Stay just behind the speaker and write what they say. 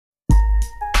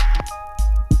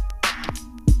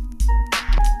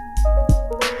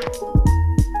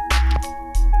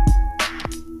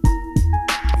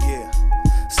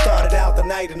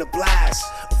night in a blast.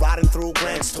 Riding through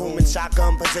Grant's tomb in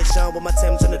shotgun position with my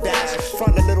Timbs on the dash.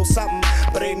 Frontin' a little something,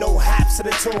 but ain't no haps in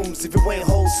the tombs. If you ain't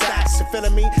whole stats, you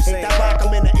feelin' me? Ain't that rock?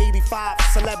 I'm in the 85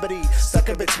 celebrity, stuck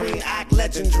in between act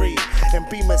legendary and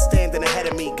Beamer standing ahead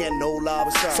of me, getting no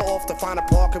love. So off to find a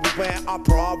park and we went. Our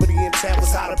priority intent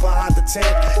was hiding behind the tent.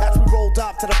 As we rolled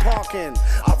up to the parking,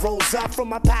 I rose up from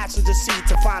my passenger seat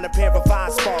to find a pair of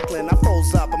eyes sparkling. I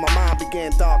froze up and my mind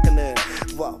began darkening.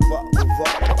 What? Baby,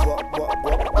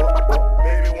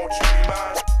 won't you be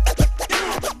mine?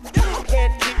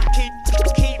 Can't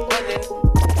keep running.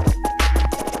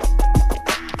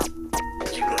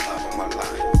 You the love of my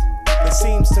life. It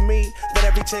seems to me that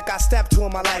every chick I step to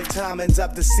in my lifetime ends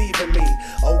up deceiving me.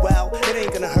 Oh well, it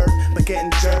ain't gonna hurt, but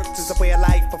getting jerked is a way of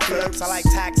life for flirts. I like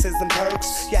taxes and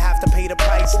perks, you have to pay the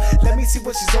price. Let me see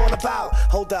what she's all about.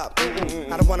 Hold up,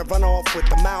 I don't wanna run off with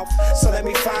the mouth, so let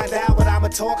me find out what I'ma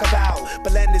talk about.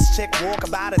 But letting this chick walk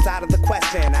about is out of the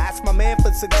question. I asked my man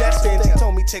for suggestions, he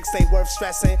told me chicks ain't worth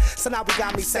stressing. So now we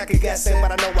got me second guessing,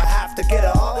 but I know I have to get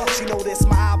her. She noticed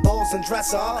my eyeballs and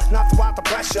dress her, not throughout the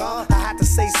pressure. I had to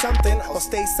say something or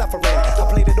stay suffering. I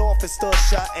played it off and stood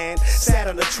shut and sat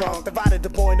on the trunk. Divided the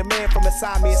boy and the man from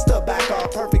inside me and stood back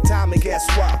up. Perfect time and guess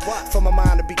what? From my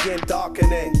mind to begin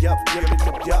darkening. Yup. Baby,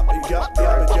 won't you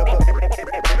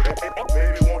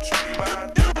be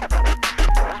mine?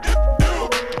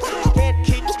 Can't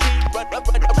keep running.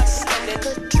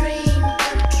 The dream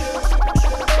come true.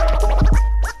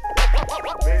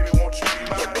 Baby, won't you be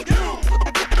mine?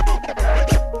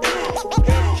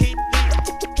 Can't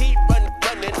keep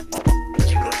running.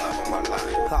 You the love of my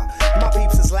life. My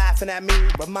peeps is laughing at me,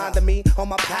 reminding me on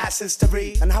my past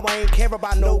history and how I ain't care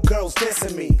about no girls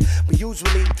dissing me. But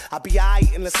usually I be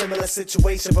aight in a similar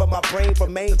situation, but my brain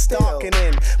remains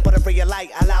darkening. But a ray of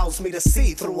light allows me to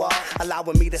see through her,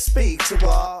 allowing me to speak to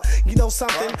her. You know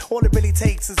something? All it really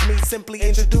takes is me simply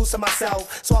introducing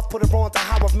myself. So I've put her on to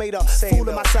how I've made her fool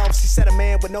of myself. She said a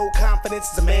man with no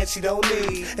confidence is a man she don't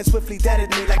need, and swiftly deaded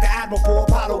me like the admirable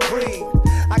Apollo Creed.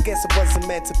 I guess it wasn't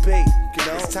meant to be, you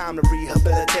know. It's time to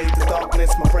rehabilitate the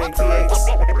darkness my brain creates.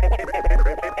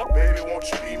 Baby, won't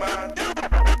you be mine?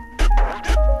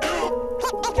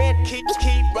 Can't keep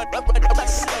running.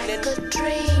 The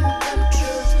dream come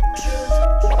true.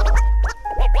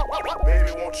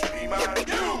 Baby, won't you be mine?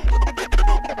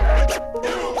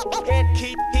 Can't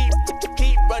keep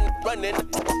running.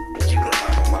 You the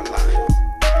love of my life.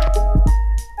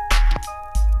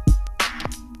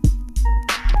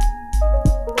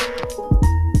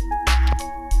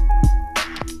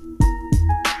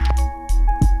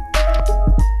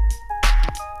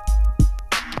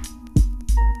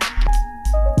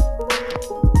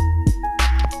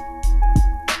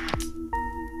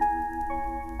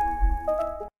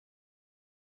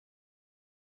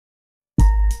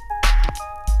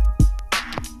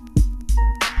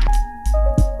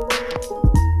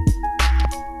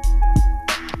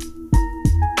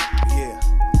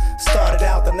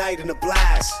 In a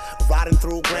blast, riding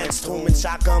through Grant's tomb in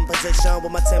shotgun position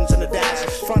with my Timbs on the dash.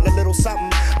 Frontin' a little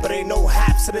something, but ain't no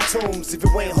haps in the tombs. If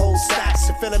you ain't whole stats,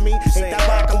 you feelin' me? Ain't that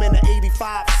rock? I'm in the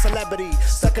 85 celebrity,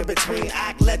 stuck in between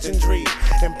act legendary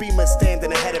and Beamer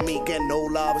standing ahead of me, getting no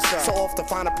love. So off to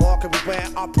find a park and we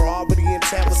went. Our priority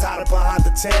intent was hiding behind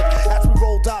the tent. As we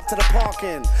rolled up to the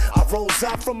parking, I rose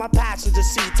up from my passenger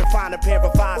seat to find a pair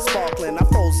of eyes sparkling. I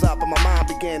froze up and my mind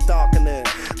began darkening.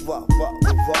 What?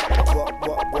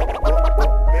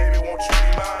 Baby, won't you be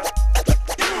mine?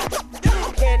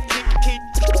 Can't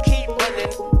keep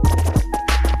running.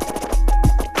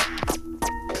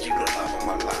 You the love of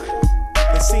my life.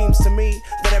 It seems to me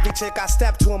that every chick I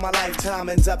step to in my lifetime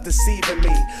ends up deceiving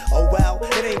me. Oh well,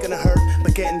 it ain't gonna hurt,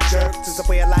 but getting jerked is a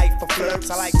way of life for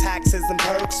flirts. I like taxes and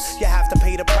perks, you have to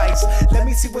pay the price. Let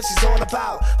me see what she's all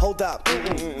about. Hold up,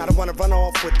 I don't wanna run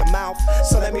off with the mouth,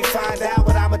 so let me find out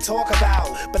what I'ma talk about.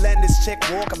 But letting this chick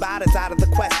walk about is out of the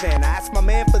question. I asked my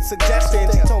man for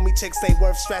suggestions, he told me chicks ain't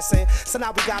worth stressing. So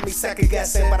now we got me second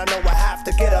guessing, but I know I have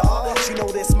to get her. She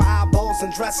noticed my eyeballs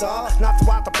and dress her, not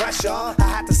throughout the pressure. I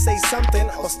had to say something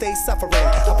or stay suffering.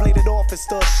 I played it off and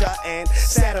stood shut and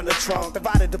sat on the trunk.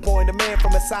 Divided the boy and the man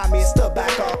from inside me and stood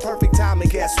back up. Perfect time and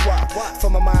guess what?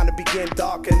 From my mind to begin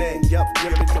darkening. Yup.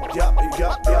 Baby,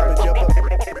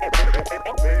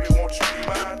 won't you be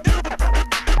mine?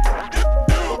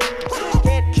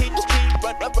 Can't keep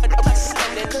running.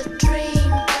 The dream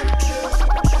come true.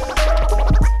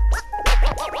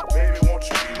 Baby, won't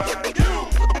you be mine?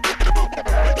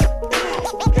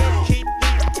 Can't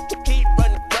keep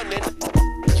running.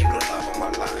 You the love of my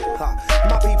life.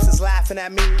 My peeps is laughing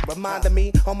laughing at me, reminding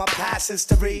me on my past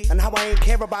history and how I ain't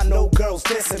care about no girls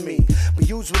dissing me. But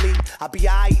usually I be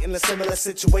aight in a similar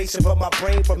situation, but my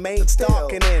brain remains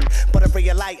darkening. But a ray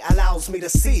of light allows me to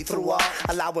see through all,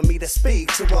 allowing me to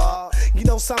speak to all. You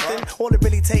know something? All it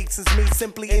really takes is me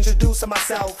simply introducing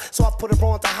myself. So I put her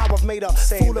on to how I've made a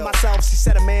fool of myself. She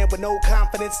said a man with no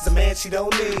confidence is a man she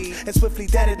don't need, and swiftly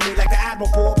deaded me like the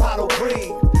admirable Apollo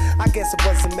Creed. I guess it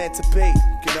wasn't meant to be,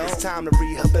 you know. It's time to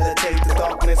rehabilitate the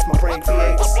darkness my brain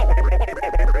creates.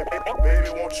 Baby,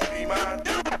 won't you be mine?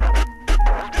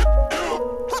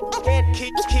 Can't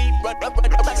keep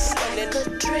running.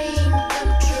 The dream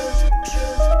come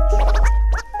true.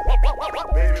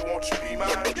 Baby, won't you be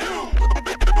mine?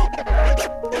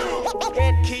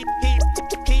 Can't keep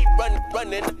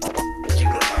running.